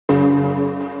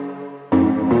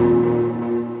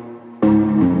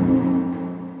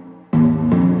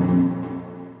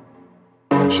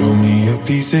Show me a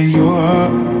piece of your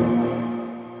heart.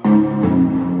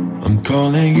 I'm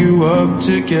calling you up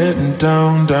to getting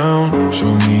down, down.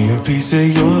 Show me a piece of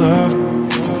your love.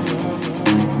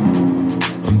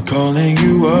 I'm calling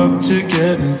you up to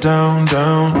getting down,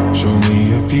 down. Show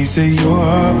me a piece of your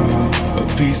heart, a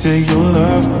piece of your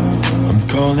love. I'm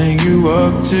calling you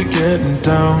up to getting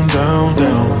down, down,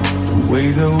 down. The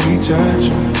way that we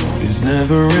touch is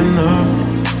never enough.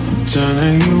 I'm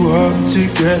turning you up to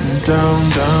getting down,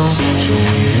 down. Show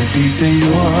me a piece of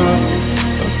your heart,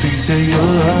 a piece of your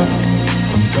love.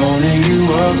 I'm calling you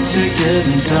up to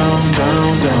getting down,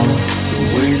 down, down. The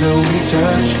way that we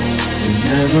touch is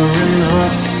never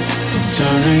enough. I'm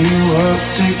turning you up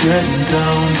to getting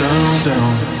down, down,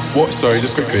 down. What? Sorry,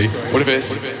 just quickly. What if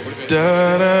it's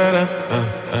da da da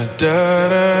da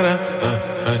da da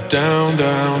down,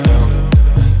 down, down.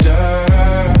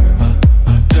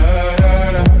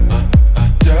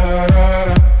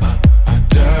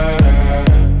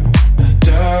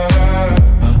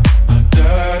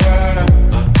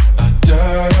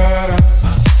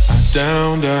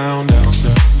 Down, down, down, down.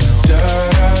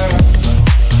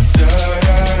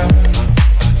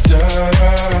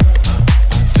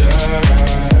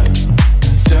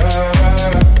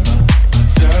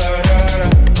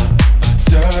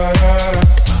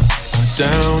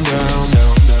 Down, down,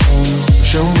 down, down.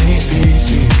 Show me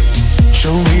easy,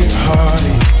 show me the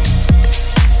heartache.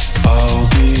 I'll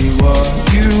be what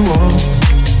you want,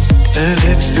 and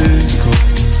it's physical.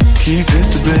 Keep it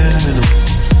subliminal.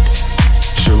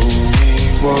 Show me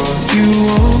what you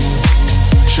want.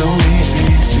 Show me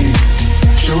easy,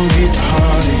 show me the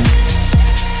heartache.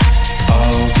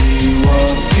 I'll be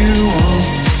what you want,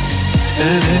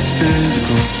 and it's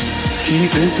physical.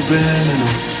 Keep it subliminal.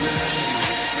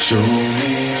 Show me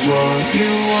what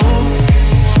you want.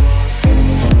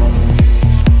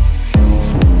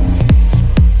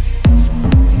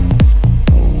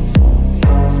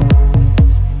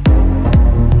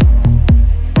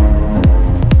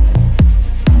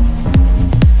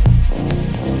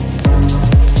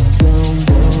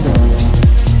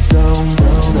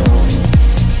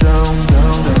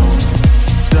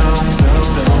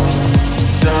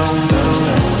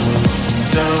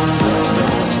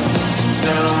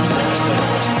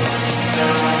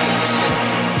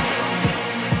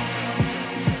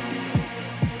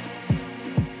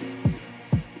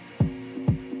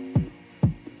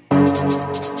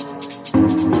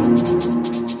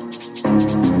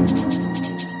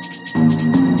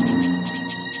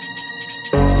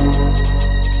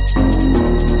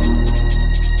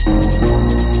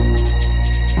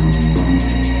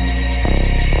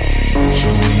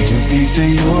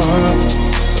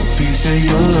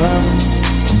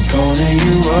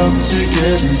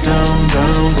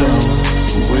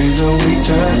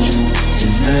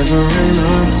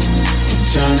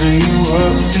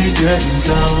 Down,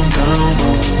 down, down.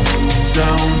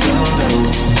 Down,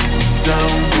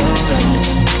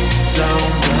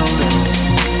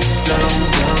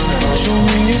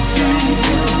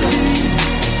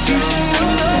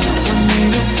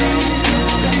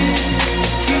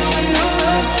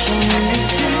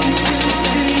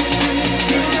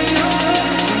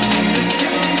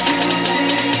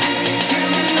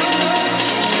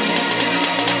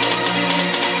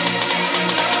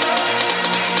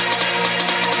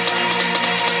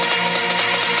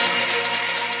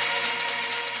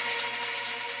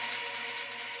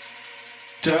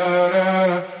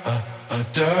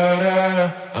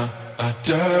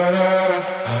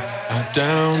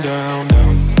 down,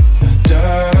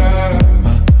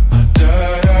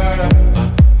 down.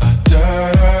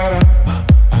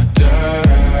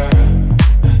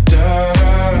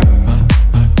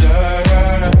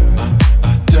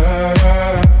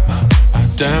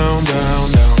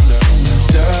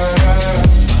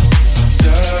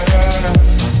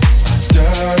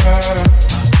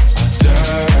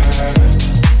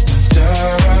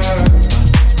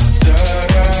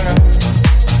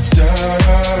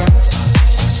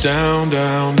 Down,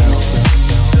 down,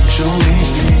 down.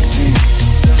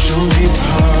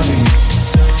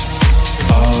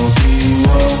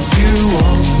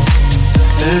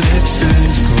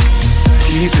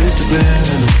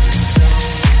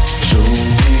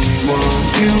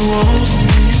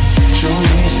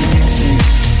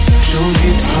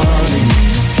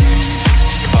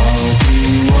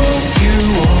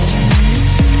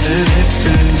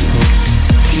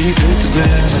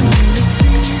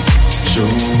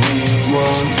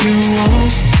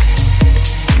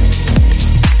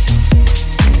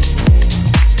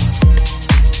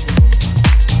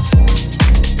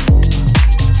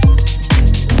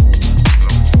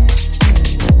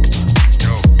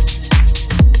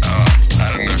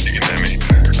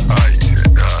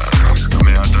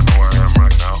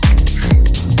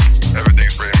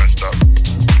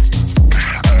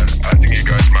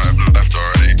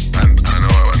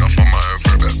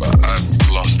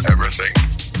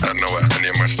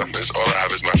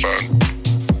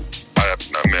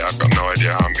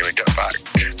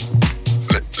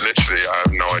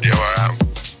 idea where I am.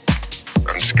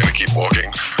 I'm just gonna keep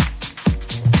walking.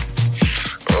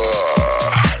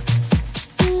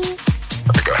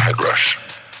 I got a head rush.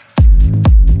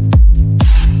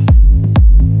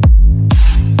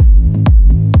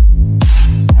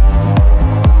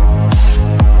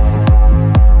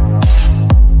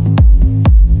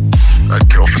 I'd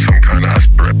kill for some kind of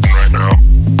aspirin right now.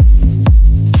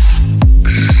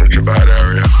 This is such a bad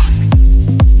area.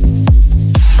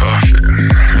 Oh shit.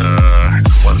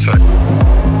 One sec.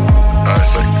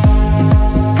 It's like,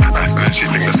 I literally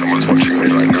think that someone's watching me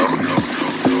right now.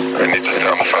 I need to stay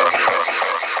on the phone.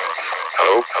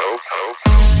 Hello? Hello? Hello?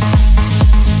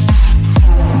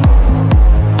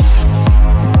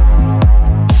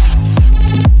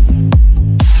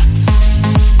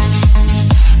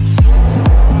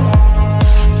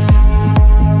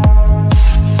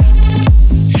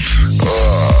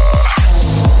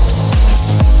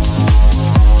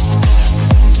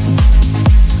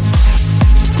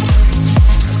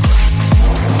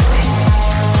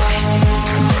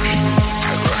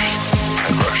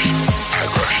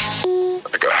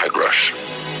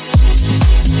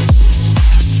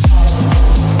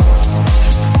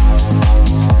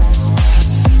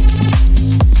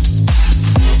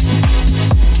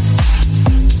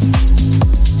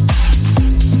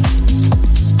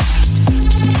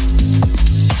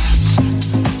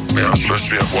 I'm supposed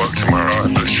to be at work tomorrow,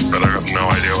 but I have no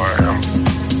idea where I am.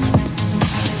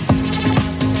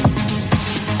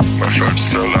 My phone's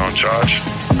so low on charge.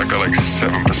 I got like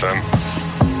 7%.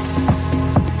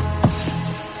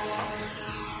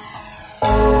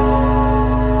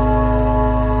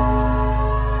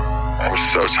 I'm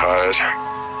so tired.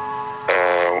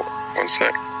 One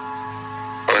sec.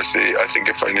 Honestly, I think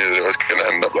if I knew that it was going to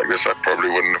end up like this, I probably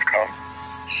wouldn't have come.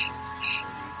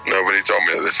 Nobody told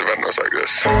me that this event was like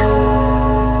this.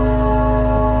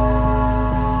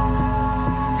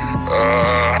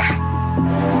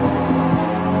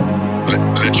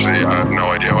 Literally, I have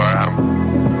no idea where I am.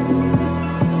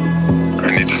 I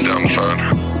need to stay on the phone.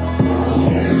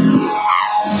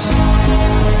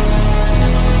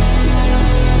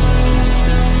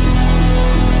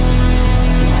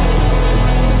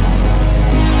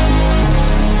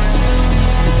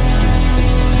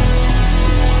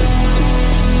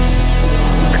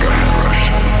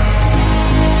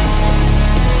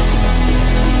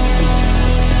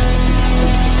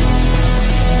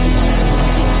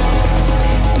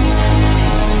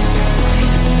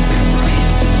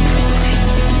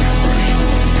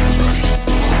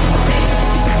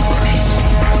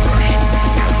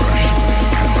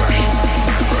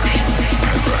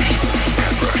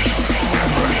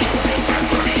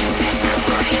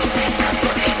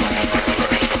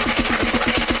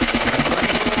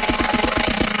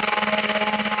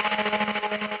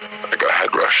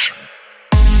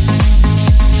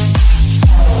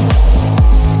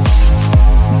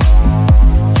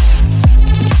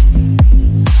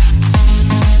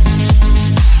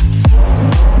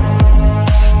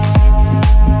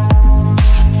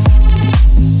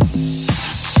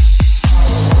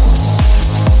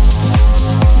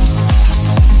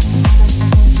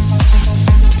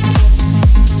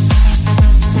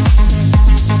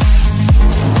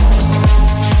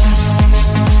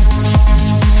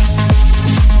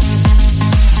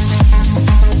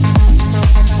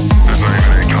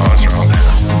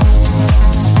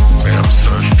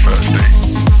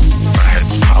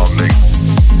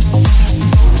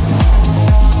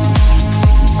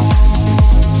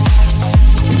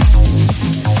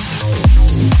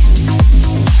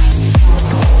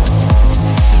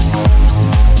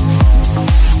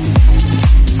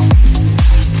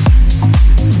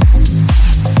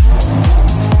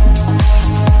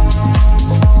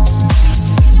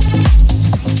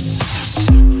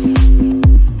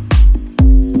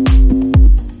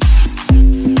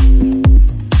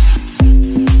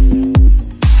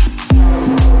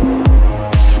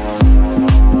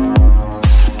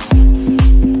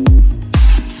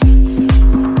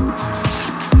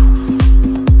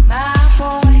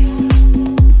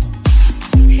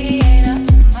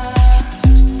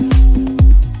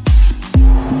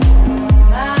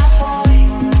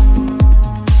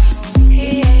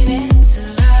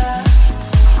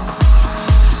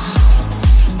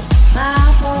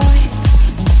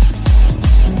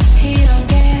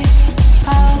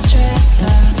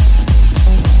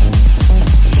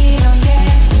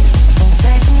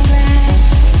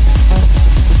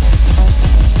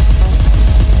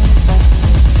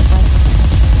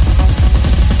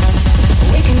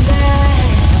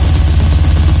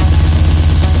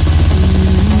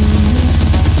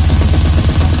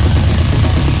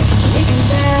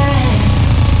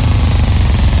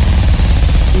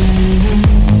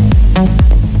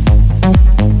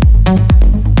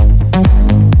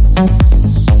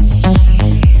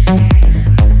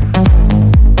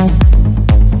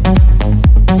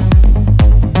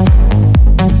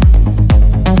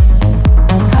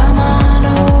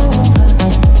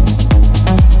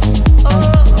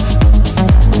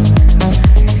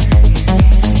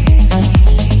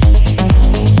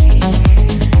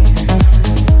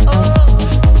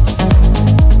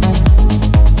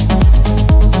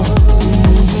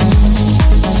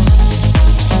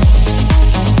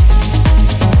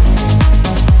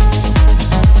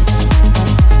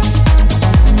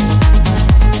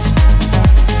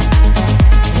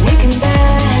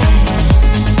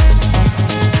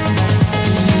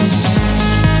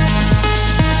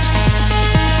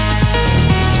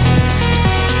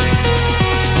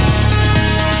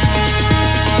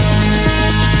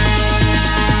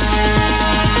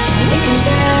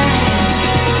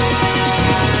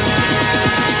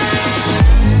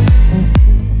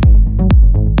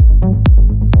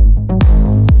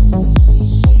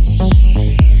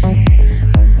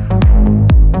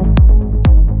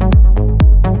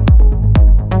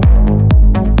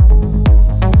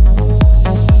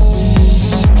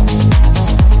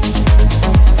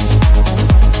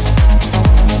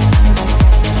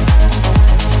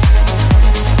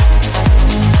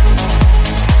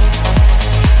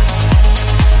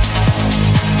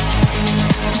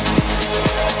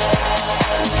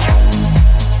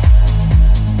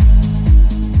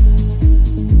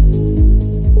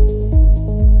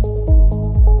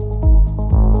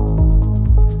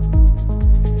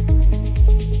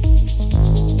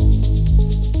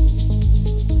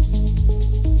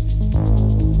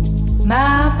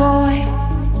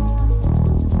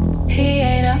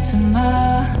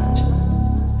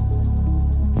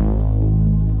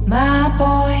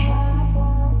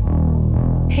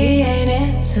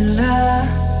 into love.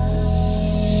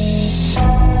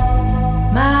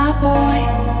 My boy,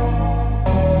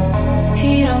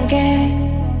 he don't get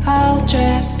all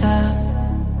dressed up.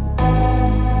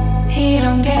 He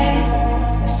don't get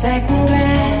a second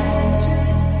glance.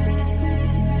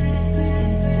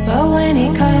 But when he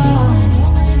calls,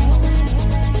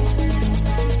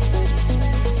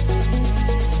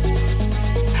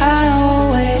 I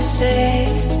always say,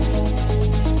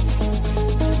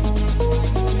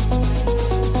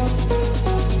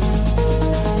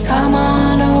 come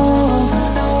on over.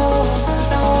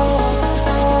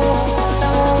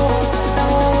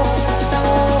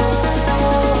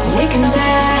 We can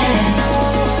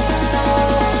dance.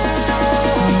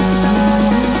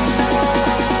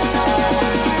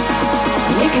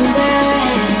 We can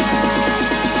dance.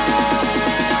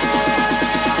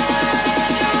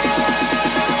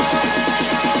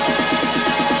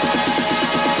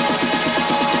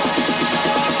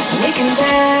 We can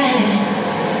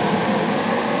dance.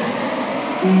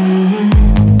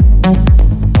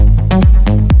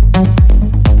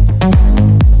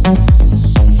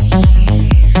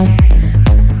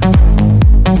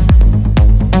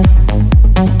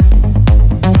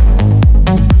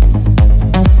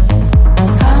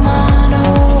 Come on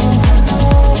over.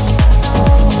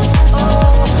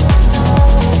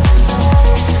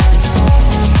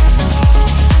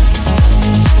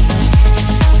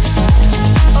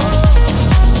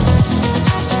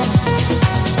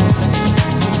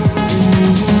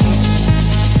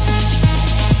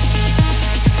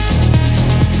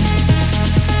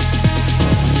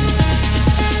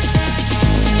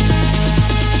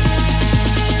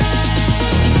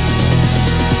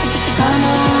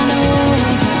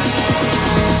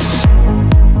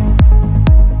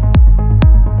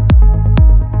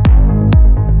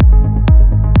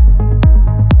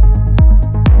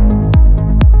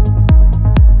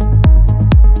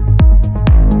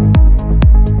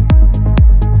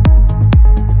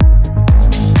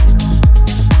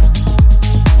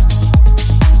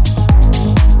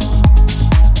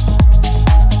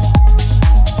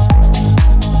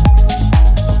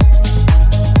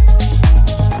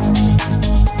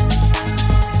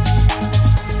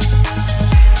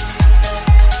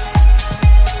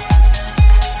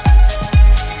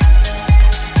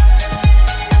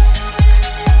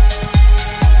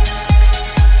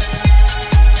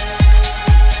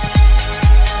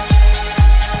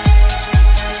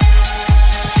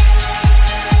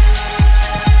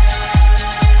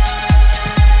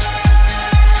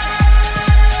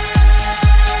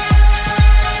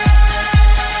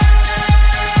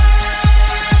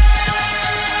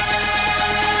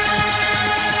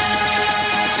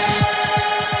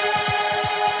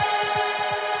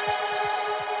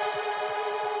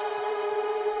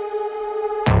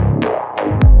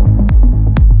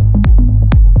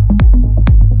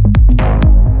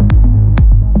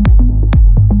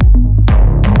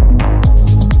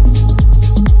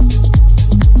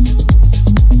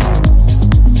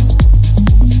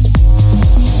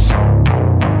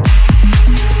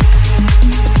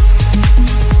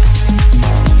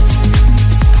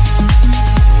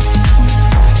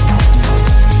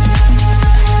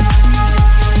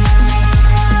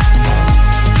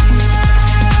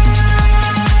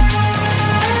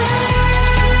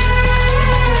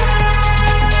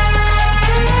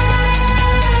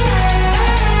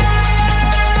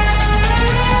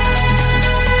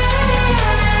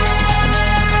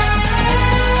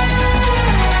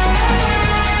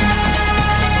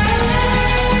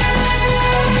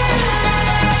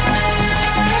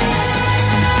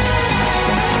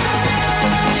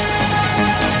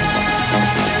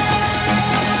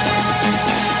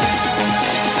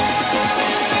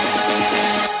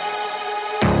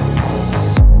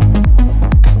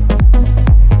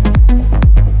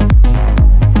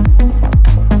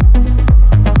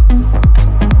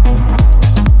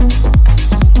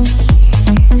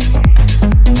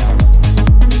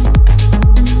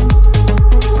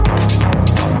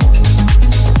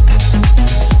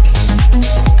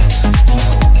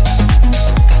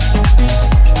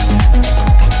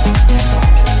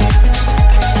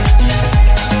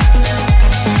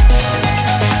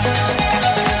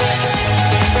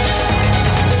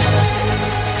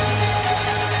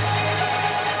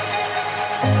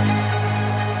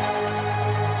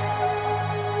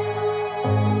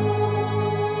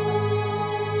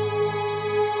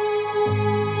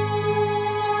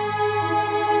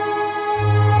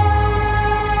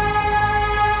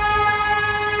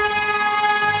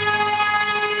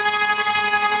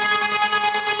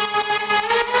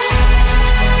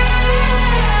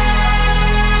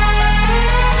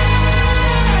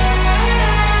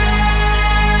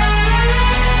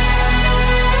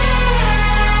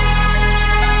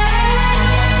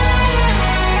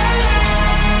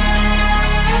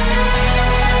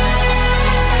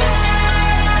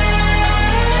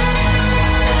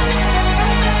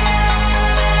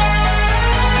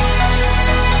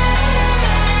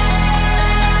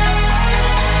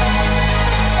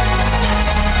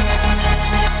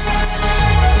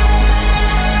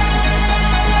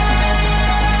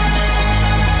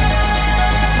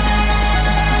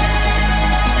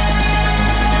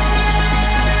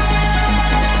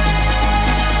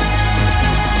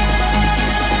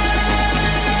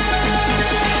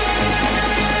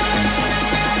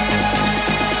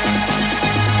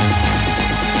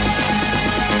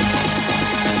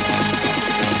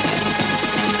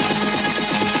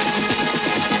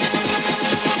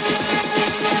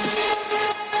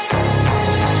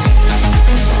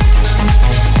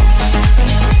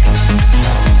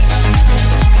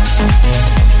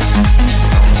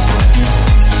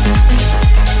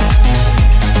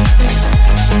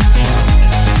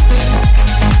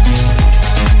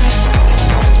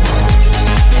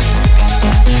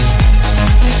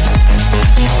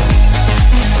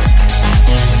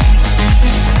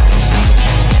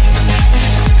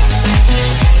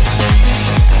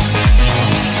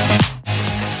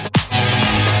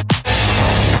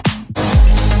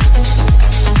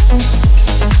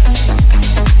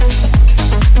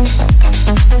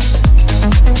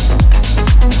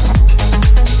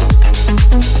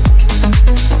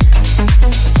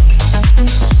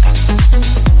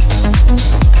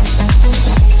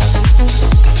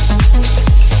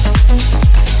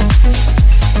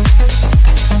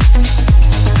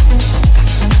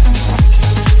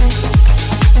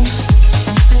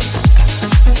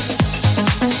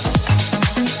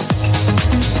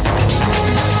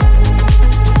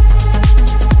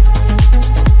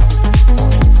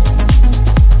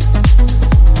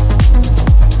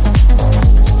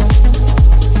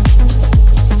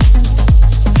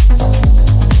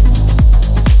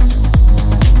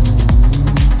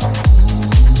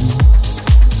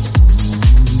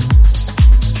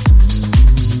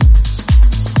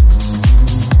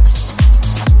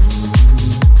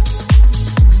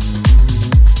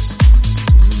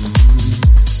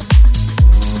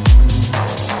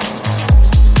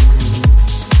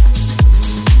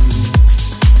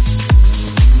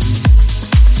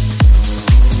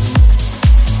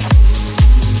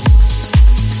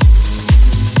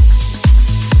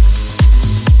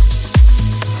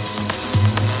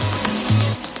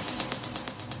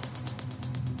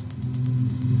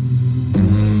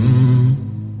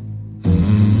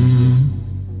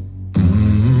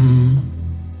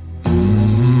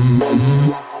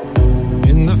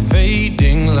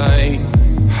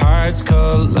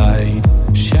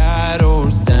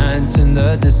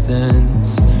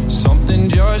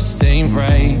 just ain't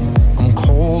right. I'm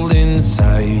cold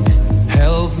inside.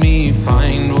 Help me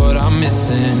find what I'm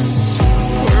missing.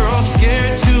 We're all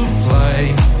scared to fly,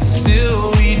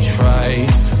 still we try.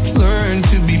 Learn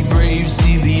to be brave,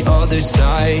 see the other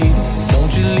side.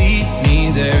 Won't you lead me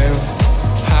there?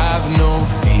 Have no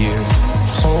fear.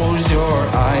 Close your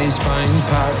eyes, find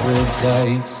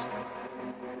paradise.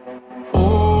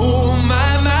 Oh my,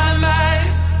 my, my.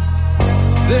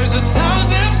 There's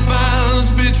 1,000 miles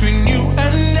between you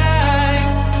and I.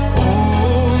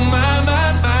 Oh my, my,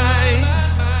 my.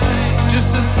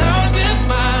 Just 1,000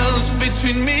 miles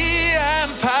between me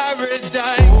and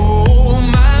paradise. Oh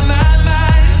my, my,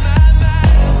 my.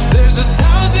 There's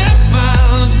 1,000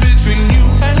 miles between you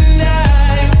and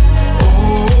I.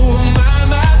 Oh my,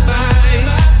 my, my.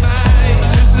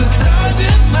 Just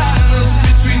 1,000 miles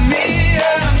between me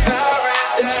and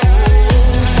paradise.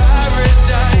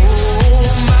 Paradise. Oh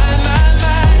my, my,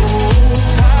 my.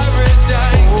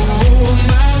 Paradise. Oh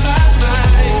my, my, my.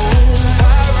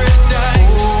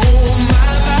 Paradise. Oh my,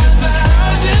 my, my.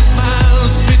 1,000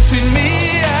 miles between me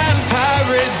and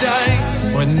paradise.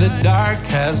 When the dark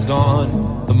has gone,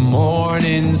 the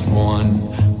morning's won.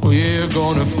 We're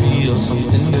gonna feel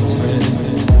something different.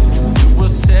 It will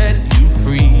set you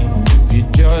free if you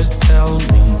just tell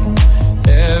me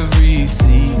every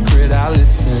secret I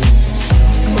listen.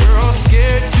 We're all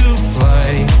scared to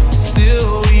fly,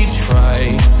 still we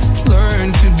try.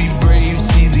 Learn to be brave,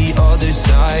 see the other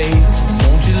side.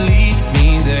 Won't you lead me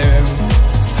there?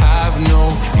 Have no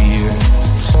fear.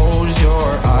 Close your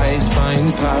eyes,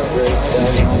 find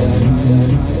paradise.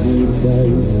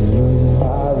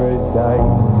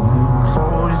 Paradise.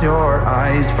 Close your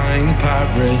eyes, find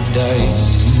paradise.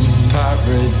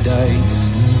 Paradise.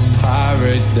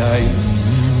 Paradise.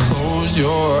 Close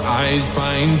your eyes,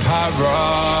 find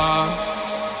paradise.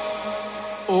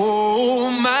 Oh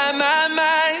my, my,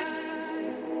 my.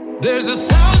 There's 1,000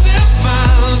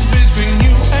 miles between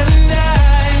you and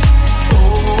I. Oh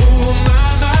my,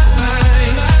 my, my.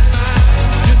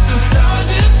 Just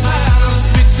 1,000 miles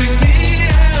between me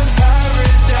and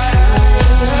paradise.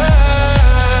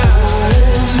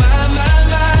 Oh my, my,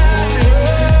 my.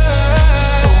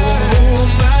 Oh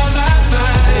my, my,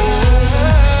 my.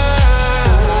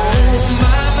 Oh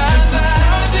my, my,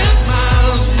 1,000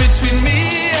 miles between me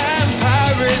and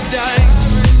paradise.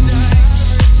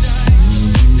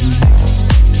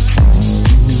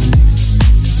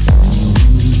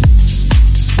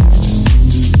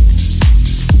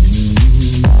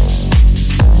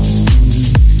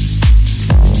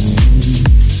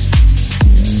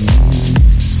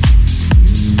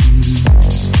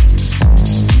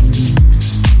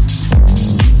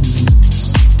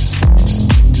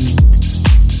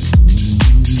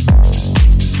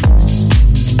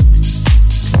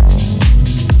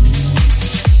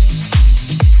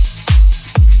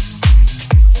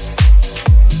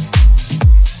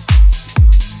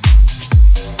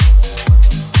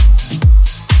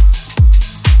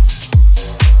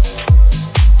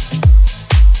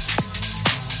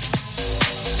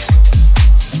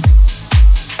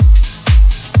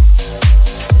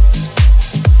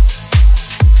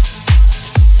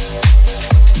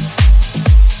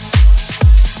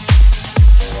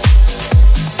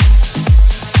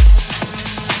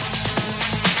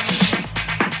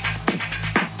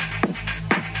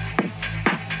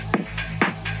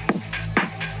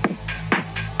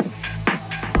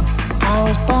 I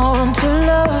was born to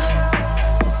love,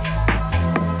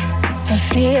 to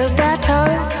feel that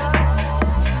touch.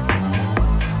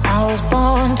 I was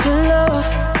born to love,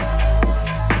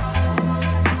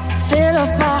 fill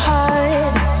up my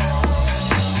heart.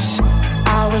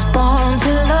 I was born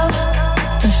to love,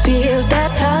 to feel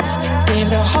that touch. Give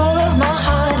the whole of my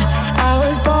heart. I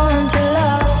was born to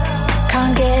love,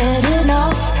 can't get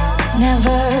enough,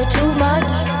 never too much.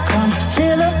 Come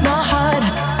fill up my heart.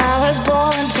 I was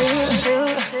born to.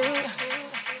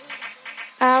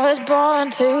 I was born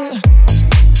to.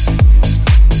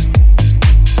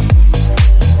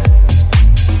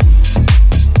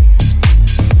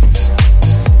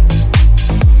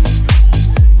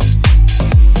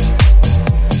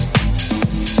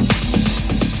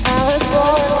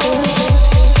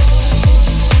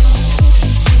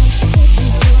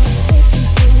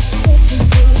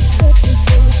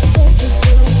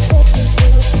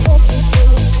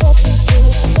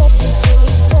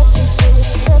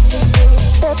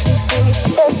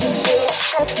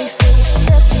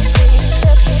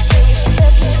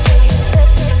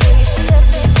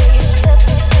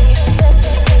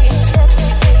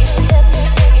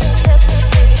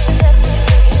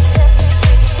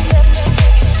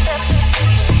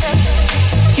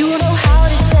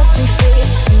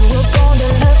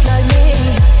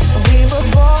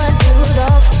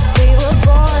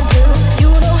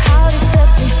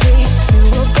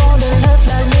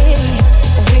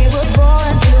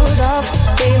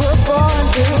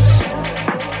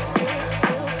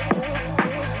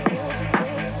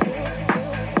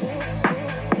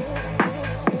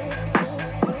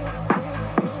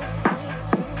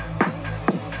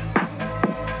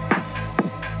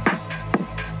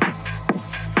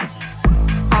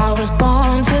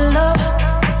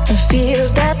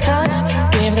 touch,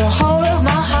 gave the whole of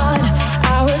my heart.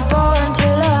 I was born to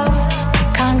love,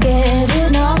 can't get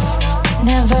enough,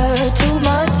 never too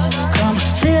much. Come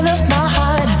fill up my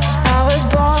heart, I was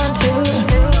born to.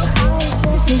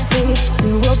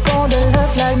 You were born to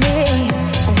love like me.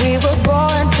 We were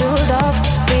born to love,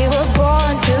 we were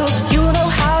born to. You know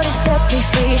how to set me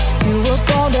free. You were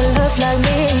born to love like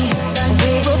me.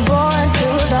 We were born to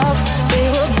love, we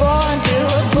were born to,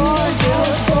 born to,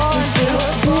 born to.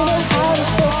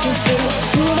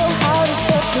 You know how to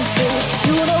set me free.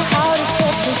 You know how to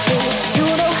set me free. You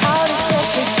know how to set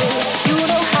me free. You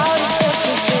know how to set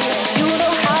me free. You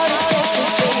know how to set me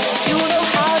free. You know how to set me free. You know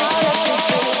how to set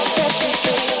me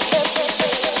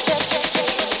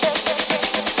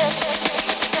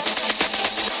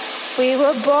free. We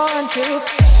were born to.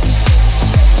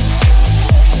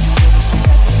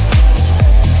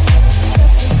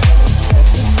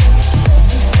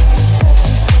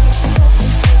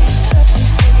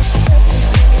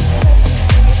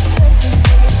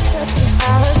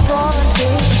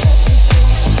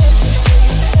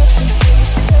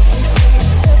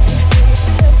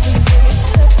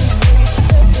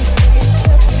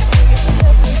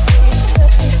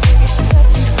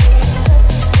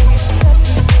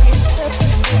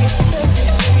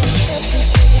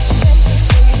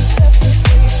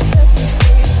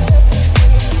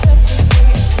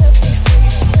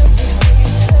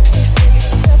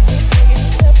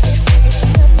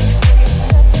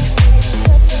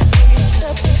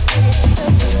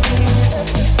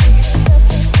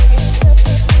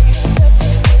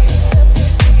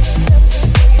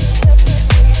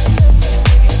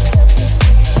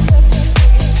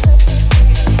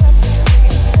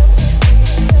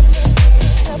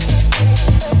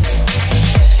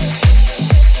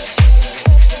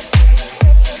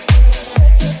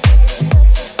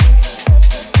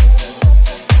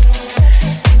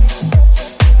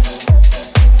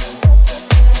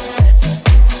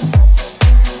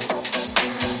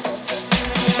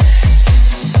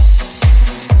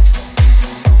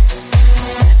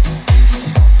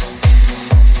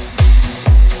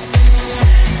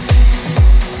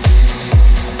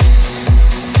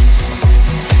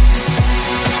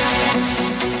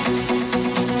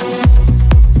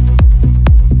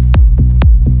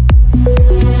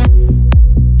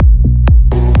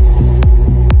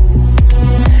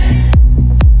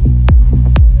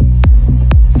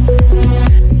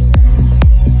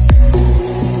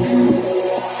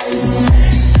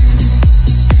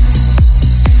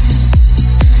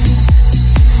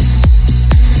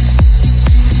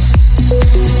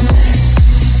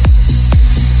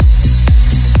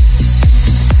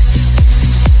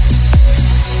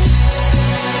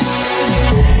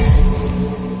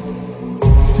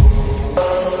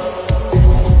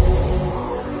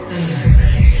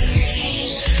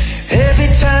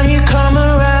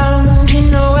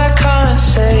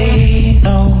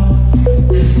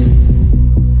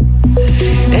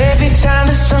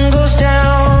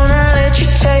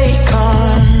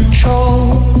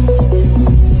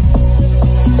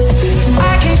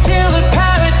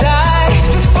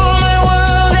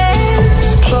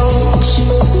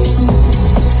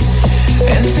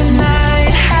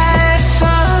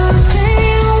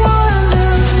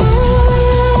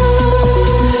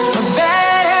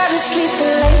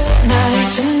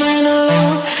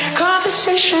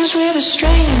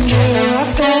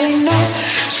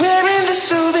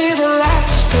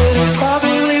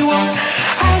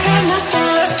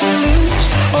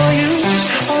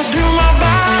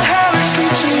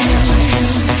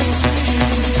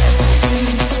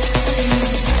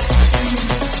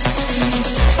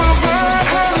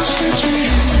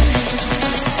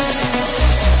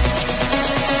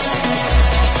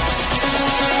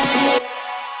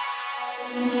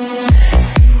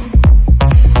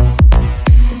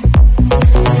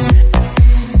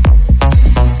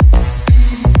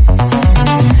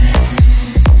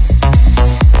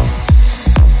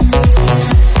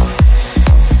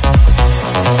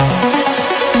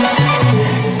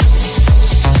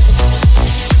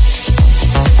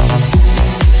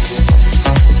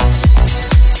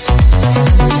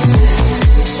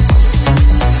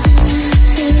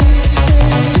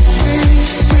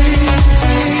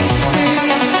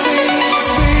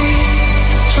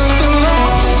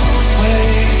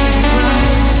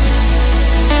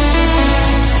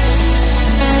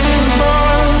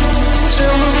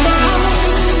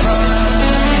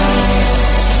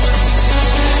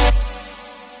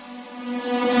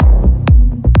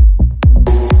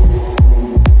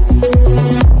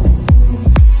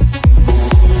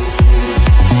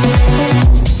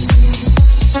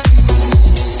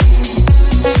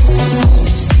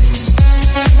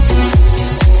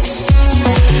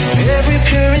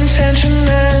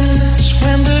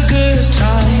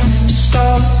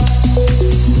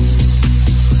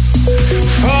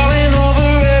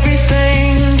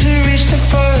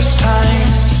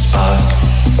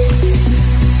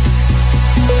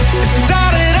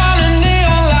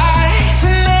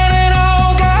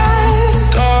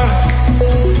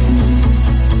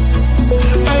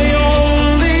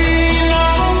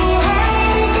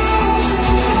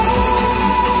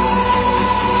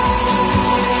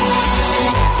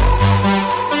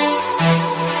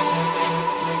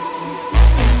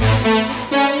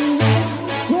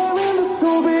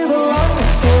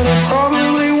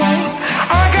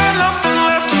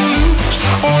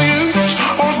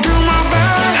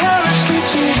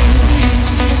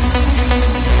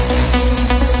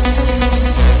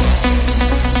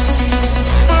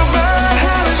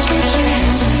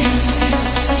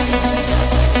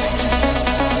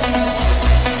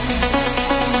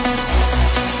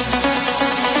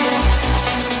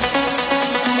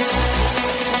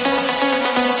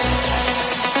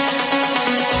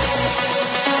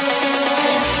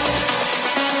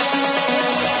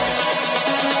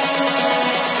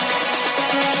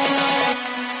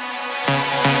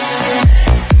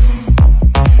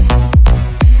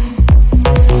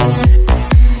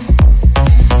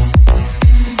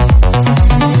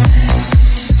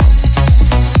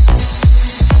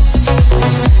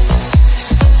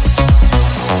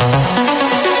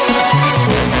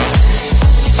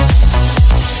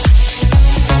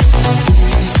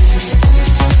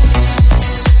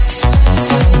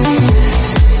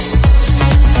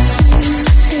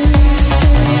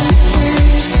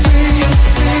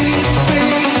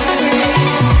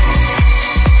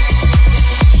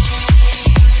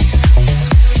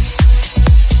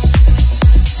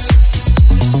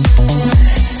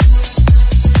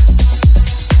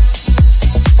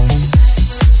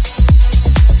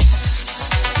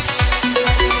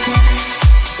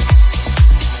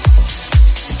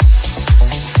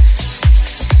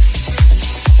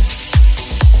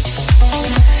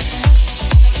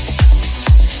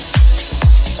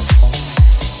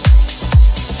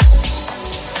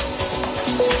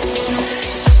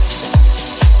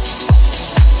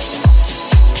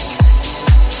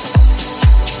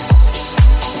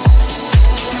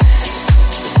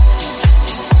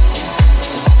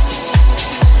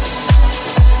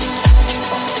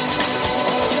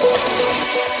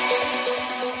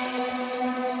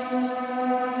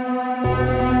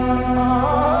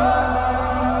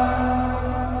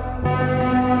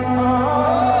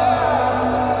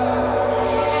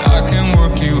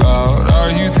 work you out?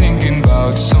 Are you thinking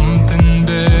about something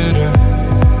better?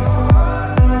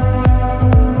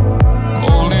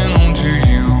 Holding on to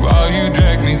you while you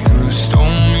drag me through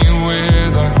stormy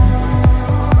weather.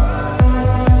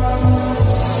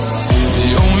 The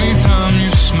only time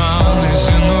you smile is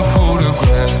in the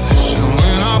photographs, and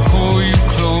when I pull you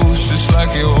close, it's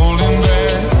like you're holding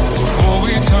back. Before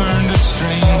we turn to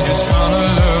strangers, trying to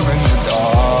love in the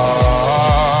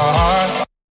dark.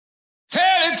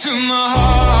 Tell it to my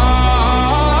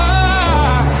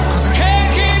heart, 'cause I can't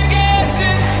keep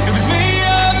guessing if it's me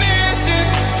you're missing.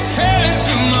 Tell it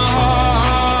to my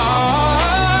heart,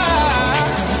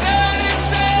 'cause silence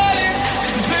is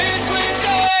the place we're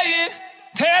dying.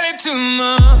 Tell it to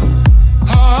my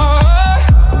heart,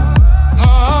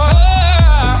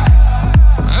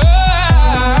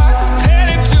 tell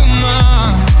it to my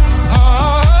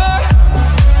heart,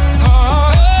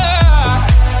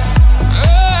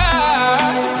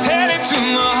 tell it to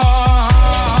my heart.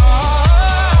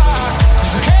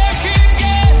 'Cause I can't keep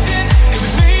guessing if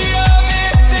it's me you're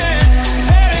missing.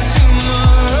 Tell it to my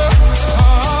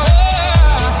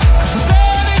heart, 'cause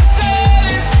silence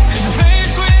is the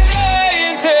place we're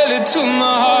dying. Tell it to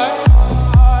my heart.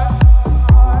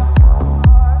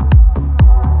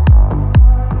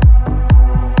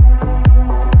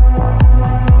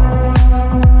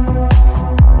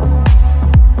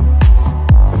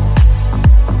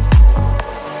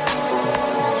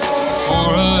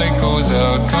 Before a light goes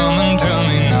out, come and tell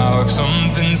me now if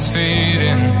something's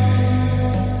fading.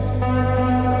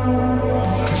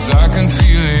 'Cause I can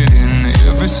feel it in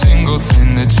every single thing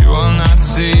that you are not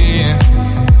seeing.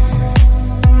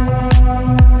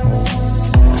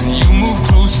 And you move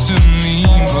close to me,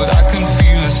 but I can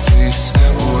feel a space.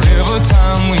 Whatever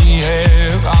time we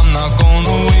have, I'm not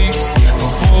gonna waste.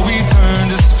 Before we turn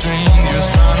to strangers,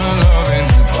 trying to love in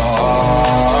the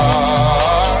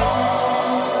dark.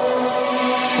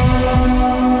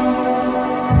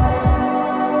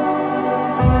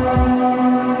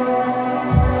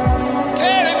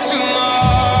 Tell it to my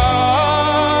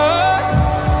heart,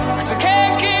 'cause I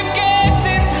can't keep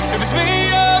guessing if it's me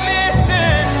you're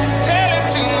missing. Tell it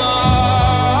to my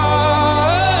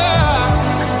heart,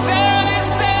 'cause silence.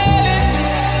 Silence.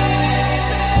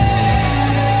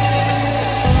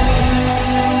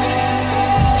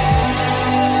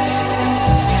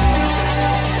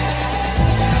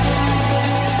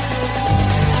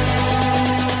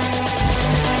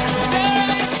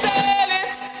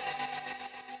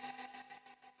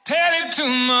 Tell it to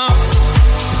my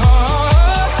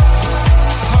heart,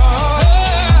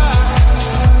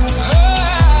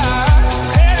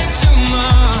 tell it to my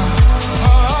heart,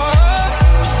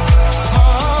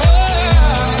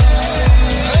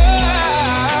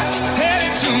 tell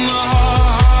it to my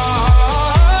heart.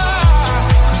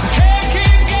 'Cause I can't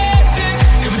keep guessing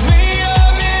if it's me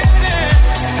you're missing.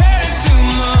 Tell it to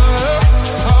my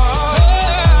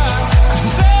heart, 'cause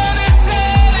silence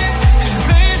is the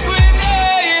place we're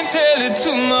dying. Tell it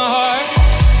to my heart.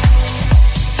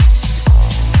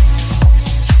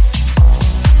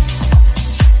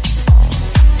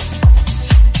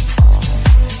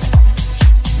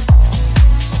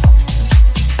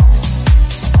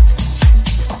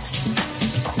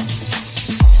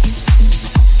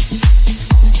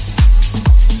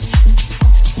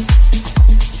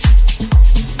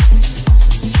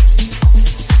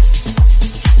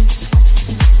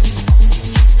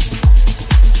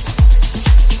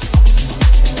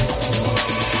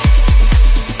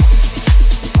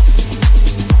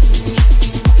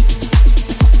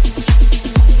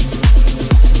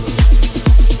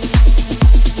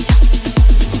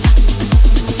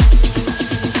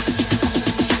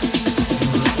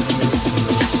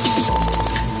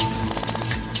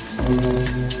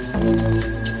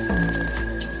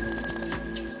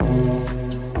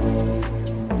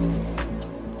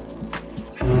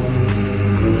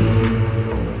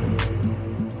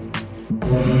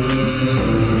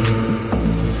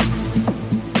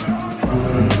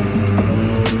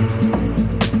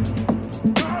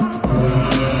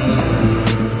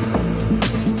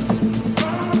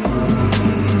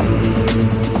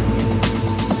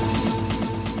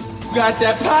 Got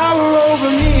that power over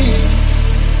me,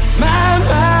 my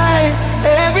mind.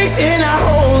 Everything I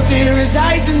hold dear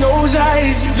resides in those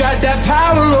eyes. You got that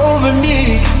power over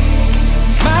me,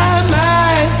 my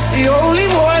mind. The only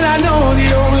one I know, the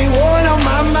only one on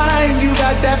my mind. You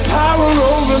got that power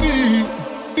over me.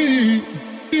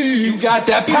 You got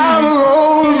that power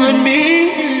over me.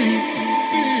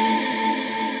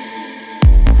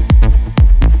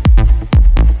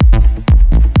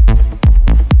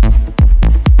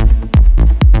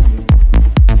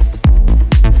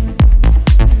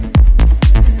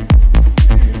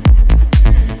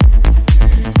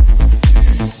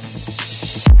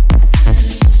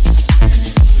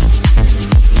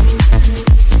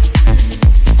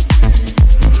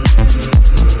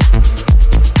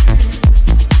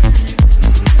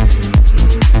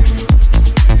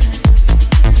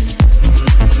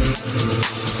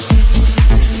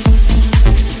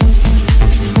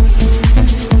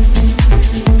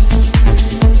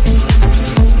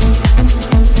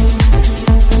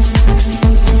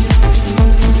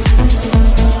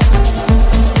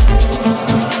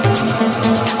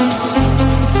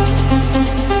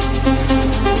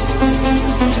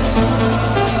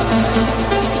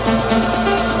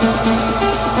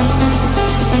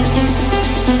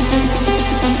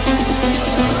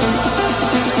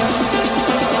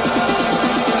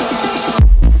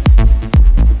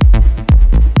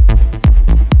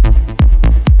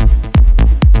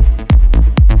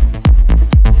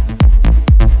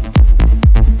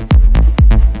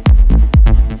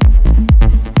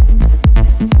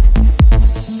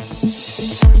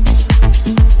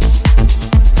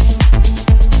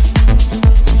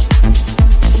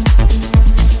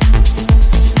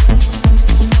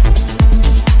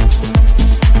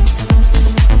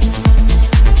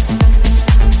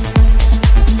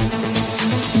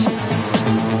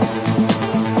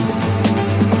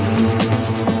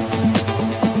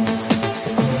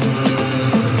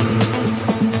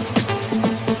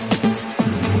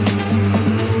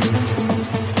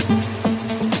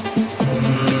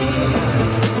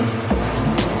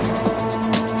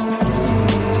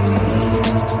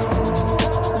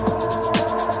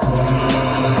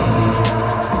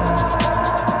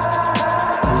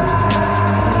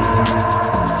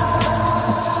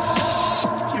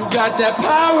 got that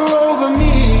power over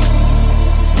me.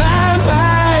 My,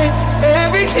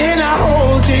 everything I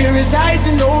hold dear resides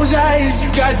in those eyes. You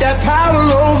got that power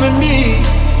over me.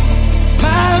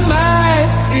 My,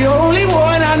 the only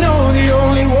one I know, the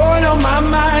only one on my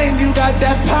mind. You got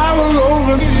that power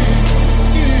over me.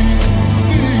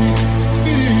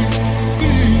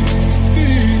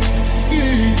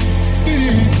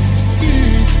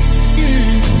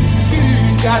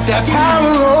 Got that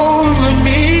power over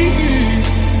me.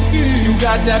 You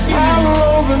got that power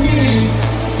over me.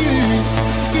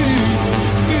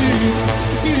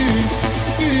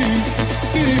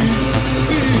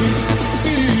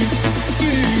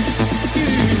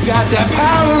 Got that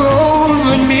power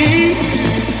over me.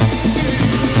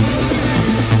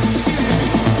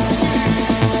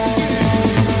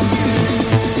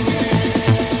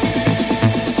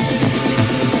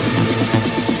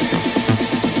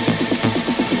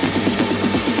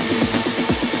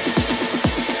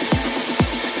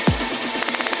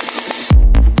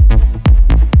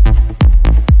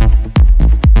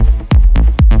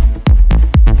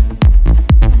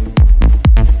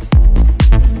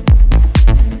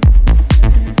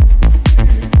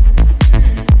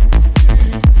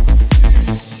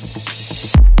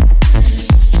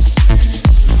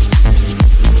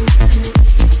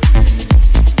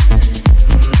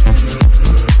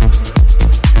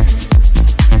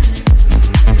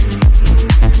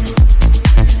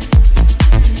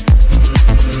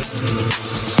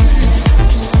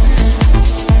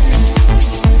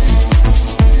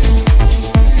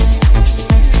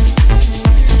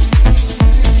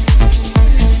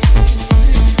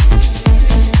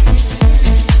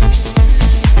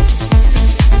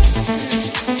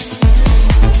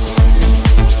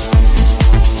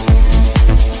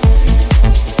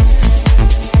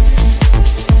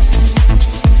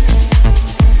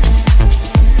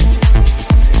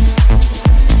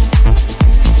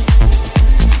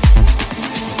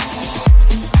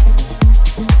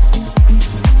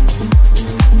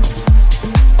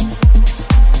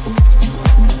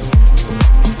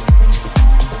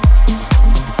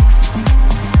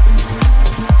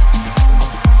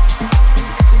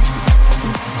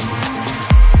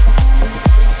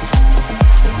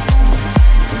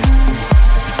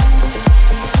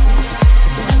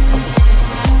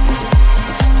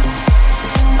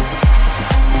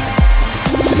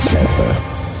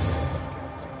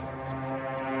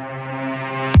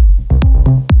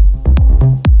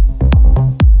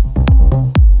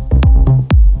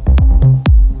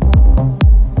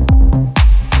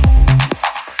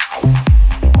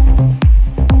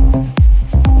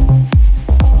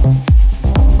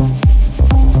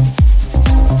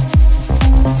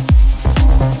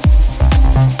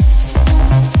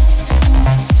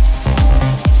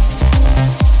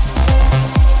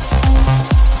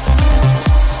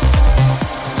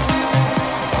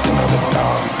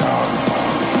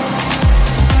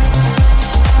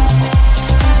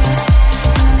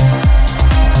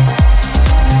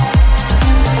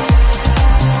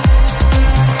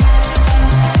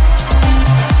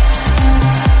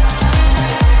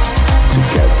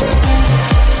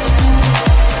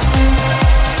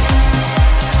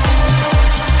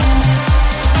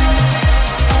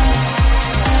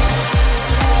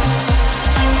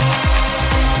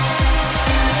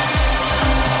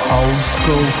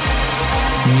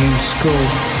 school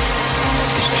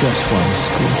is just one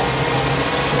school.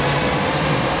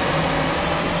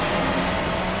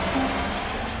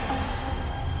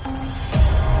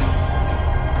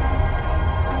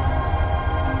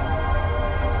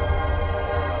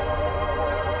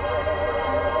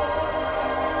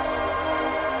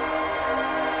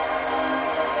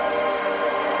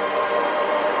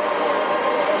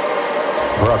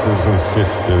 Brothers and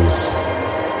sisters,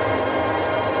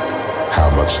 how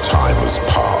much time has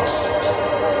passed.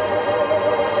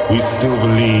 We still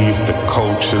believe that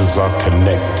cultures are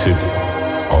connected,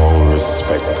 all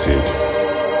respected,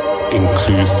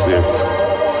 inclusive,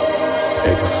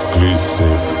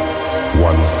 exclusive,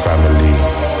 one family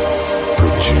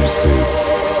produces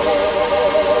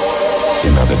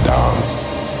another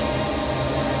dance.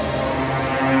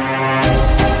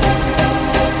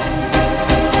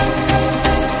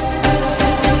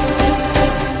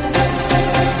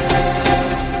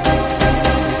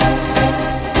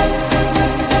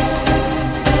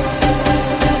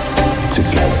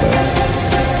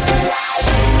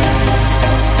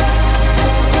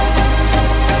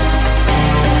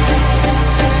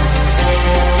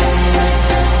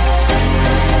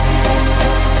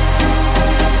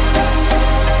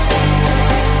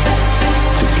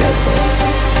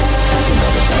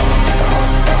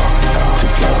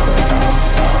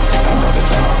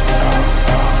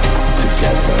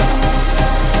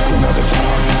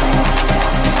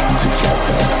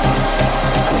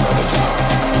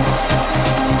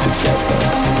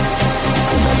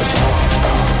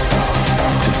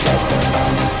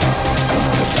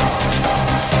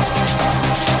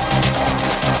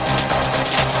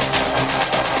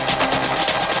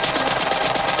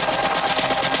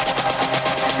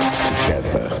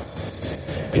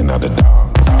 in the dance.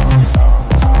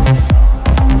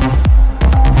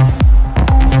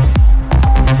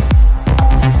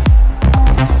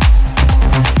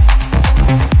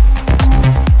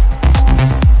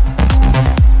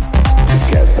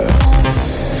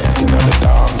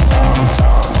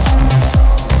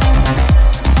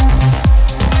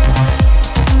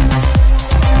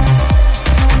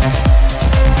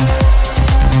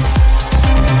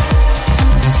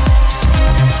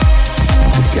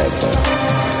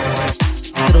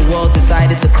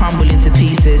 To crumble into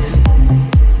pieces.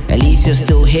 At least you're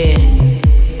still here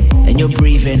and you're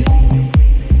breathing.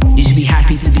 You should be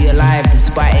happy to be alive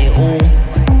despite it all.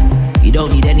 You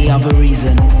don't need any other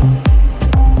reason.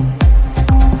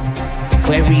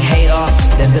 For every hater,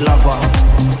 there's a lover.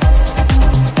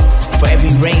 For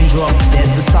every raindrop,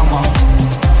 there's the summer.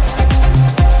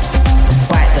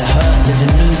 Despite the hurt, there's a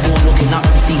newborn looking up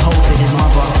to see hope in his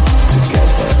mother.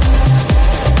 Together,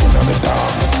 in the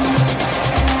dance.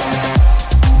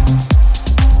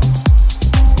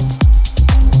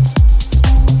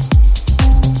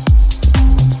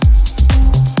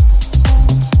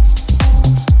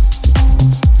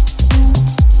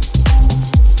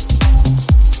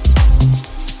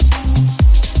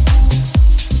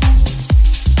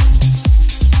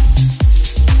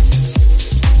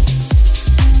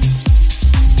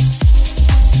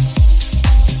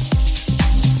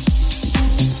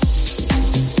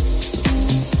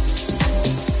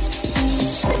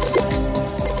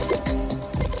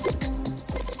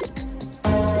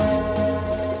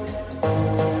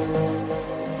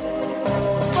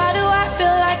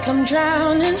 I'm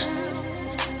drowning,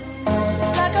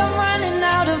 like I'm running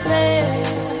out of air.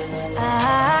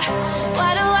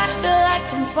 Why do I feel like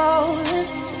I'm falling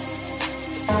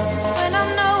when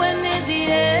I'm nowhere near the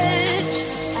edge?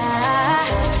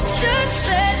 Just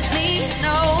let me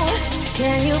know,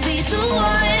 can you be the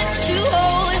one to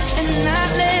hold and not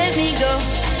let me go?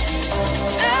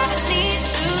 I need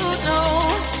to know,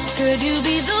 could you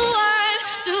be the one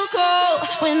to call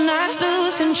when I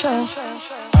lose control?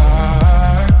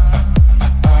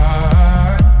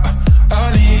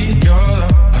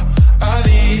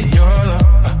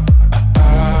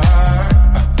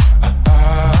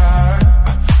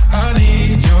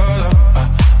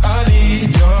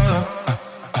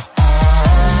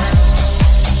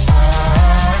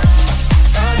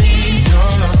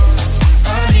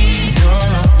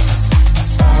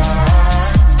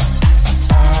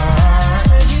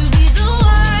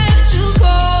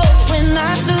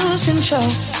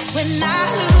 When I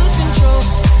lose control,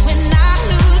 when I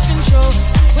lose control,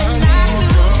 when I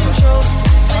lose control,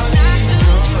 when I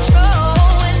lose control,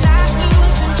 when I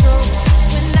lose control,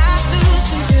 when I lose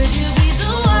control, could you be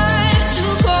the one to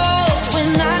call when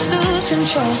I lose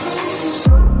control?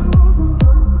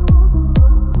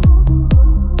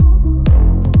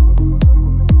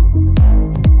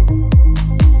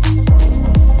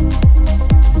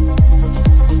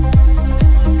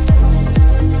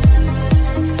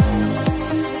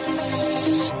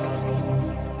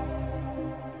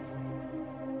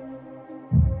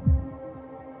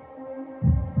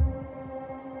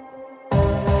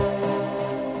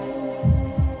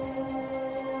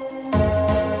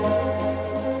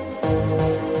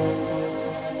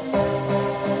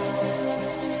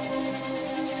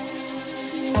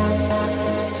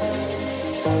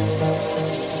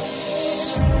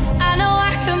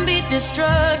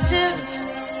 Destructive,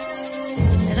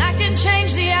 and I can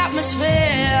change the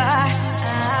atmosphere.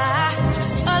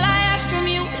 All I ask from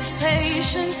you is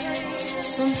patience,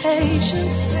 some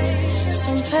patience,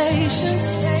 some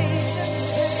patience.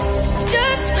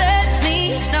 Just let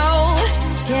me know,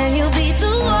 can you be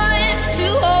the one to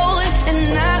hold and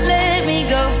not let me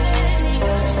go?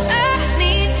 I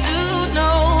need to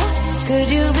know, could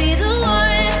you be the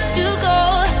one to go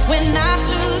when I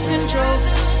lose control?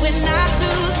 When I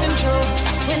lose control,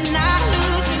 when I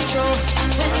lose control,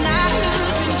 when I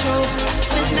lose control,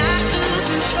 when I lose control, when I lose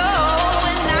control,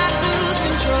 when I lose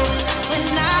control, when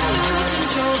I lose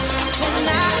control, when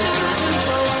I lose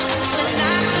control, when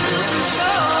I lose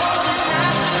control,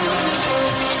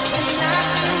 when I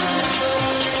lose control, when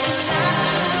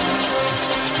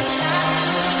I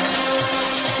lose control,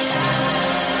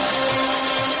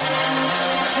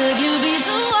 could you be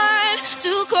the one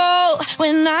to call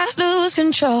when I lose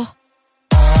control?